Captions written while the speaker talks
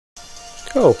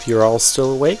Hope you're all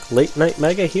still awake. Late Night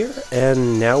Mega here,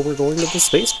 and now we're going to the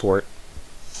spaceport.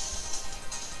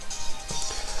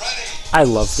 I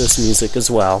love this music as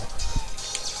well.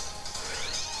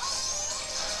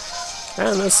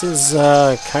 And this is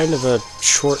kind of a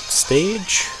short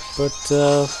stage, but,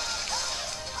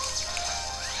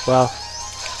 well,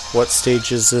 what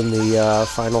stages in the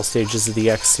final stages of the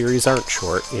X series aren't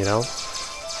short, you know?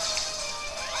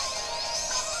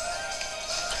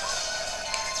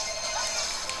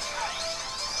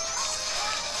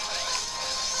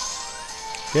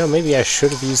 Yeah, maybe I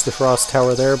should have used the Frost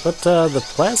Tower there, but the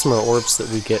plasma orbs that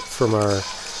we get from our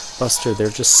Buster, they're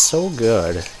just so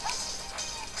good.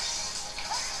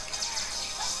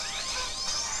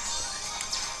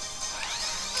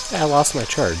 I lost my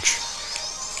charge.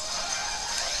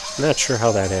 Not sure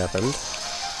how that happened.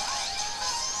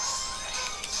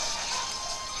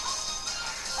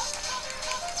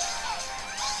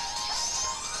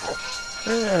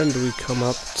 And we come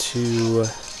up to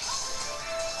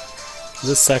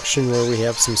this section where we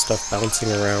have some stuff bouncing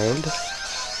around.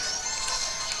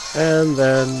 And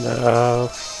then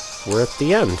we're at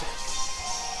the end.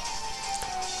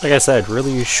 Like I said,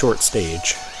 really short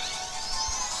stage.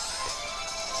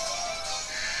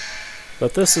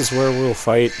 But this is where we'll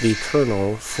fight the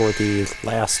Colonel for the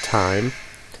last time.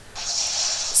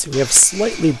 See, we have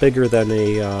slightly bigger than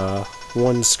a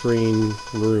one-screen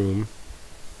room.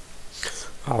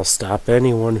 I'll stop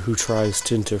anyone who tries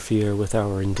to interfere with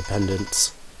our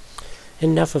independence.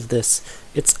 Enough of this.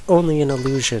 It's only an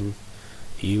illusion.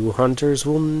 You hunters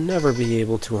will never be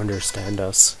able to understand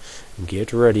us.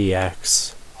 Get ready,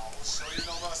 Axe.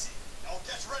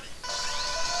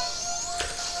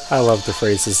 I love the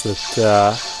phrases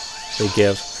that they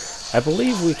give. I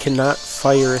believe we cannot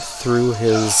fire through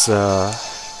his...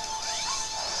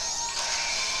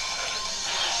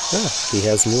 he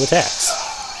has new attacks.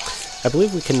 I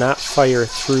believe we cannot fire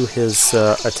through his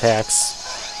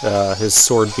attacks, his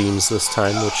sword beams this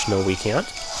time, which no we can't.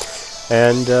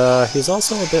 And he's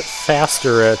also a bit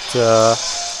faster at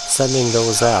sending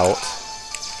those out.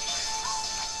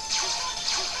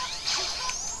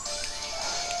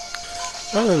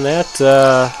 Other than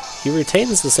that, he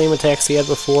retains the same attacks he had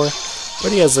before,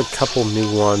 but he has a couple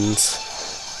new ones.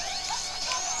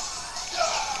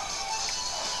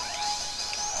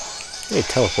 He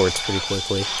teleports pretty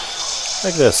quickly.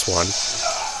 Like this one.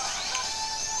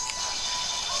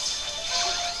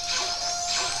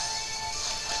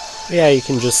 Yeah, you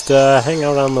can just hang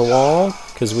out on the wall,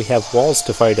 because we have walls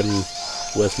to fight him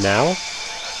with now.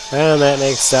 And that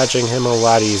makes dodging him a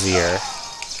lot easier.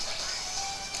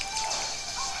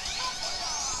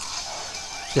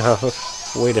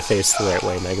 Way to face the right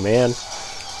way, Mega Man.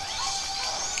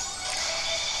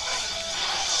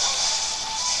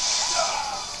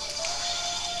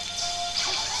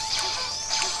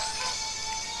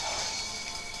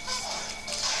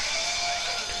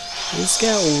 He's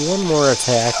got one more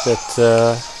attack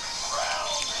that,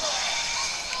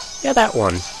 yeah, that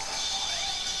one.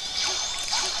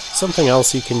 Something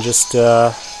else you can just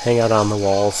hang out on the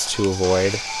walls to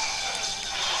avoid.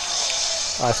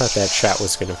 I thought that shot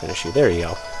was going to finish you. There you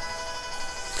go.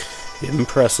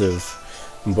 Impressive.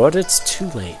 But it's too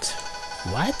late.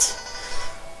 What?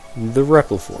 The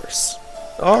Repliforce.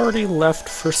 Already left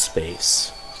for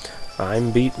space. I'm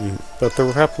beaten, but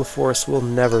the Repliforce will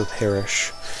never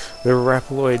perish. The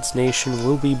Reploids nation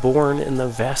will be born in the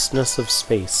vastness of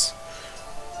space.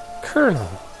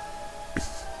 Colonel.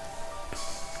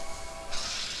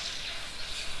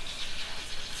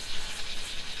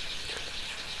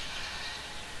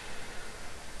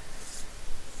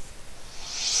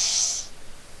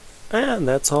 And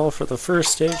that's all for the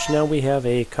first stage. Now we have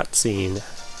a cutscene.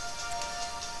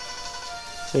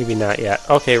 Maybe not yet.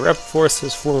 Okay, Repliforce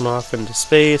has flown off into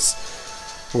space.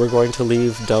 We're going to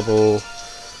leave Double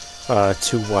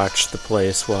to watch the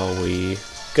place while we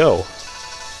go.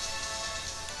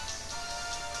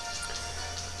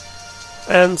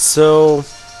 And so,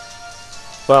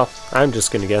 well, I'm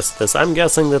just going to guess this. I'm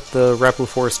guessing that the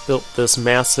Repliforce built this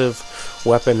massive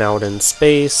weapon out in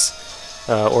space,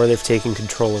 or they've taken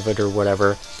control of it or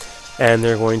whatever, and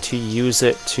they're going to use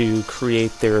it to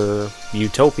create their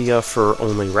utopia for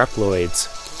only Reploids.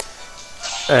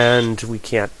 And we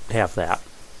can't have that.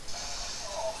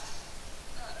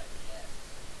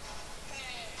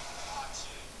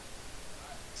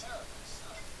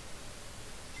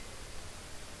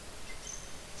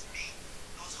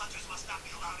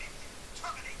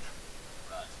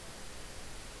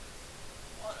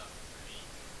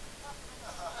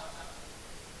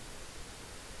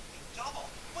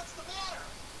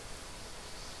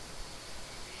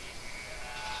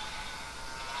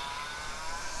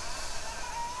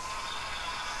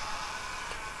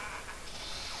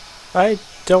 I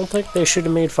don't think they should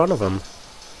have made fun of him.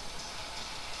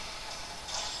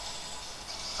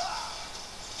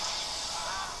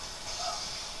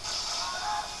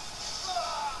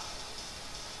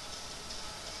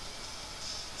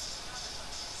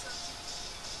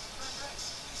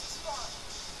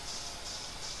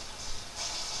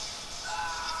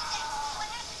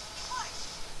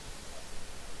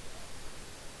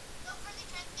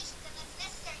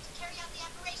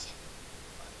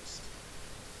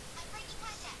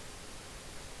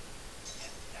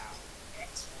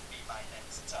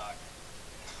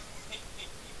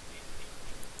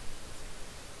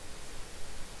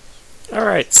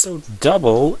 Alright, so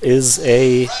double is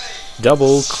a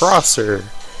double crosser.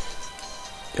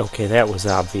 Okay, that was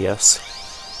obvious.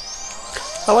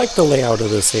 I like the layout of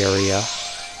this area.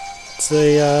 It's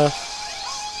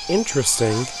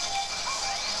interesting.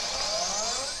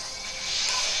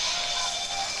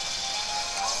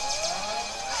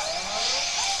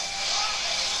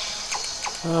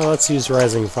 Let's use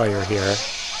Rising Fire here.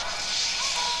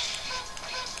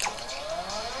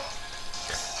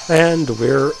 And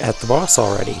we're at the boss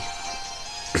already.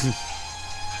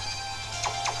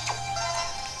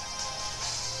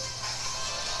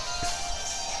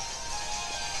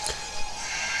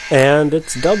 And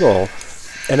it's double.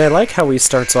 And I like how he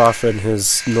starts off in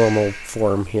his normal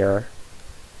form here.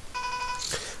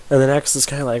 And the next is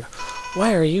kind of like,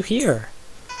 why are you here?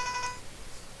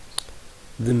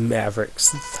 The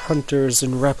Mavericks, the Hunters,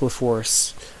 and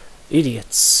Repliforce.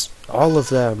 Idiots. All of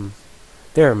them.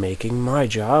 They're making my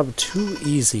job too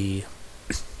easy.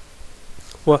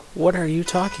 What are you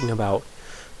talking about?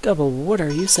 Double, what are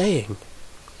you saying?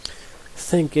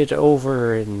 Think it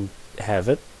over and have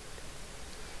it.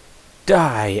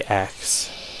 Die,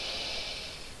 X.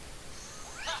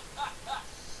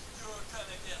 You're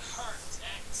gonna get hurt,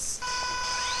 X.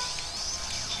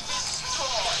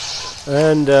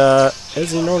 And,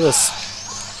 as you notice,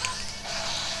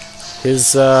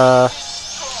 his,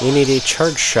 we need a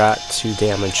charge shot to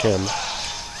damage him.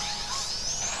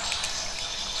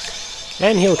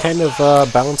 And he'll kind of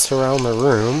bounce around the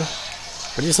room,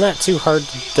 but he's not too hard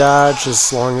to dodge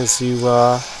as long as you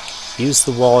use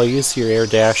the wall, use your air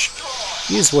dash,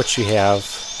 use what you have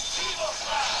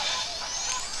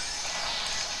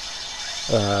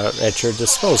at your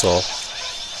disposal.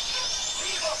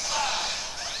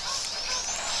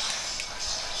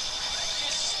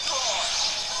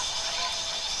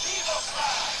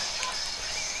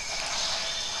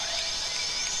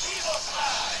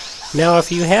 Now,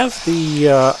 if you have the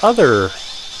other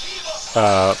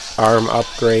arm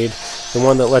upgrade, the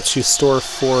one that lets you store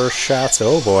 4 shots,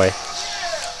 oh boy.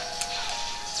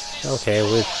 Okay,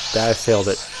 I failed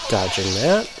at dodging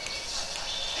that.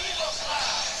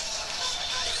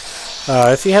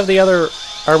 If you have the other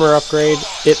armor upgrade,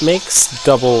 it makes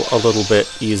double a little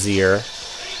bit easier.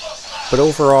 But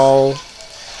overall,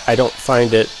 I don't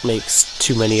find it makes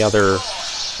too many other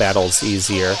battles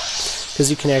easier. Because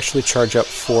you can actually charge up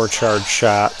 4 charge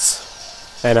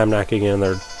shots, and I'm not getting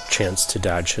another chance to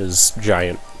dodge his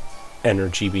giant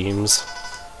energy beams.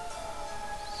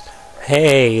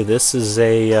 Hey, this is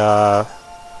a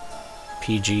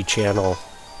PG channel.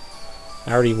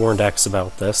 I already warned X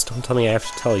about this. Don't tell me I have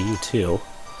to tell you too.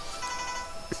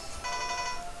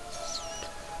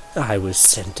 I was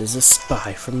sent as a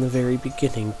spy from the very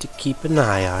beginning to keep an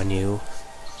eye on you.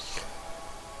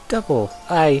 Double,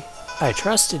 I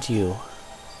trusted you.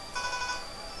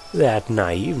 That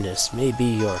naiveness may be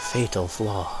your fatal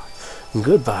flaw.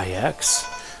 Goodbye, X.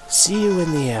 See you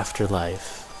in the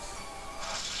afterlife.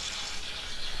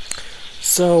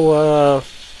 So,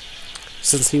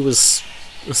 since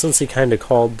he kind of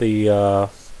called the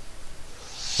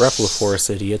Repliforce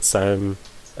idiots, I'm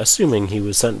assuming he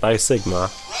was sent by Sigma.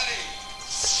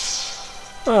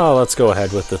 Well, let's go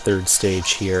ahead with the 3rd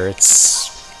stage here. It's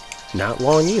not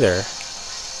long either.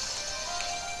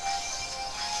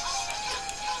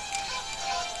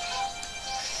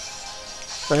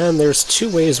 And there's 2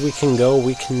 ways we can go.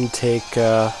 We can take,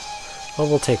 well,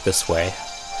 we'll take this way.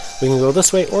 We can go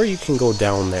this way, or you can go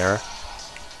down there.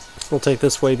 We'll take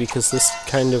this way because this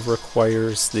kind of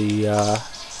requires the,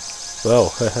 whoa,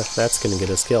 that's gonna get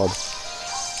us killed.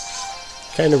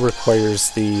 Kind of requires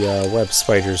the, web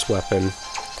spider's weapon.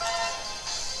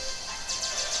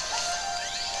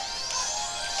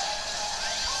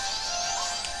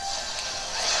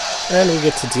 And we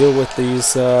get to deal with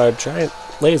these, giant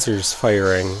lasers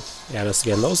firing at us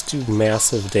again. Those do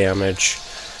massive damage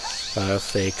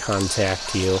if they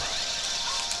contact you,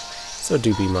 so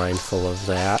do be mindful of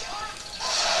that.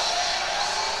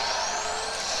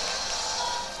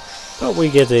 But we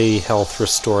get a health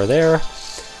restore there,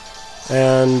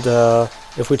 and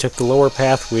If we took the lower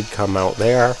path, we'd come out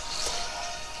there.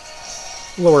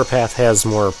 Lower path has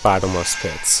more bottomless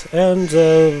pits. And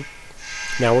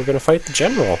now we're going to fight the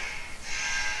general.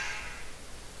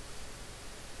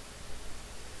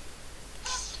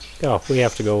 Oh, we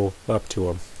have to go up to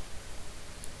him.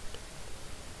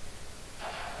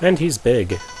 And he's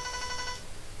big.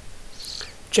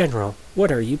 General,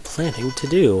 what are you planning to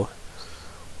do?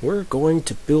 We're going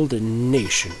to build a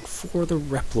nation for the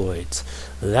Reploids.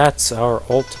 That's our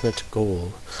ultimate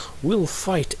goal. We'll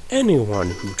fight anyone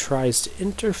who tries to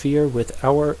interfere with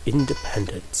our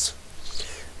independence.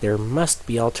 There must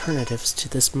be alternatives to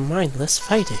this mindless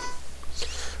fighting.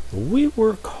 We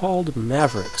were called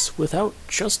Mavericks without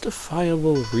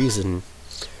justifiable reason,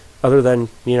 other than,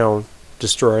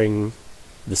 destroying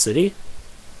the city.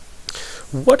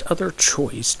 What other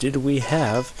choice did we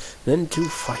have than to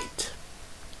fight?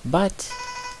 But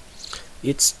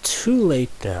it's too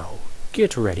late now.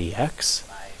 Get ready, X.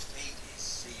 My fate is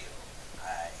sealed.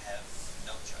 I have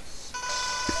no choice.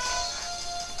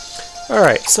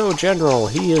 Alright, so General,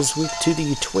 he is weak to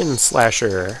the Twin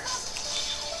Slasher.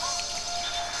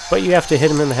 But you have to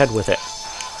hit him in the head with it.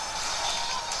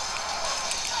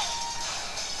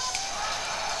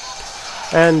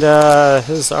 And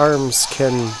his arms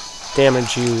can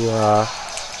damage you.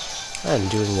 I'm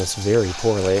doing this very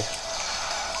poorly.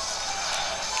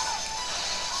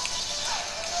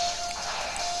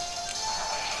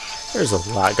 There's a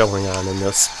lot going on in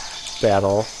this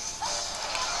battle.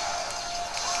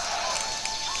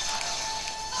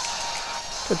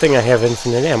 Good thing I have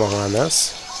infinite ammo on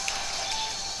this.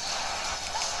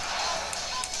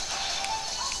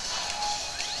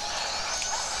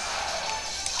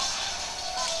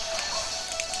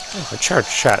 Oh, a charge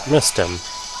shot missed him.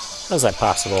 How's that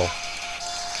possible?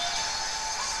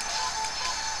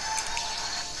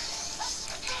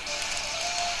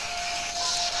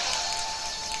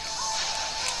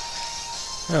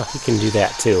 Oh, he can do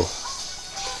that too.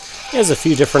 He has a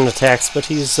few different attacks, but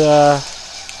he's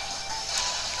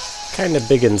kind of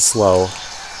big and slow.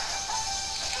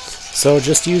 So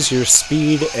just use your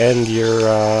speed and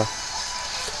your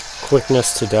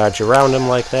quickness to dodge around him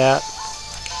like that.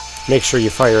 Make sure you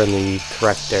fire in the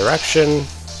correct direction.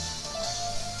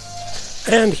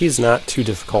 And he's not too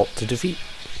difficult to defeat.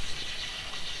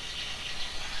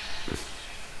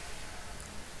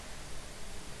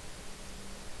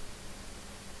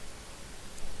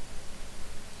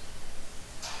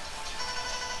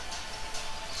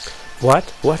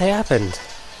 What? What happened?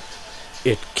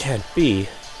 It can't be.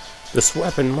 This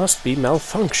weapon must be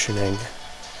malfunctioning.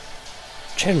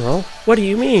 General, what do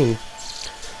you mean?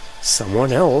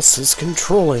 Someone else is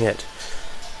controlling it.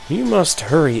 You must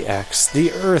hurry, X.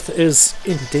 The Earth is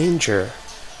in danger.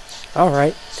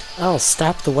 Alright, I'll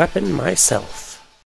stop the weapon myself.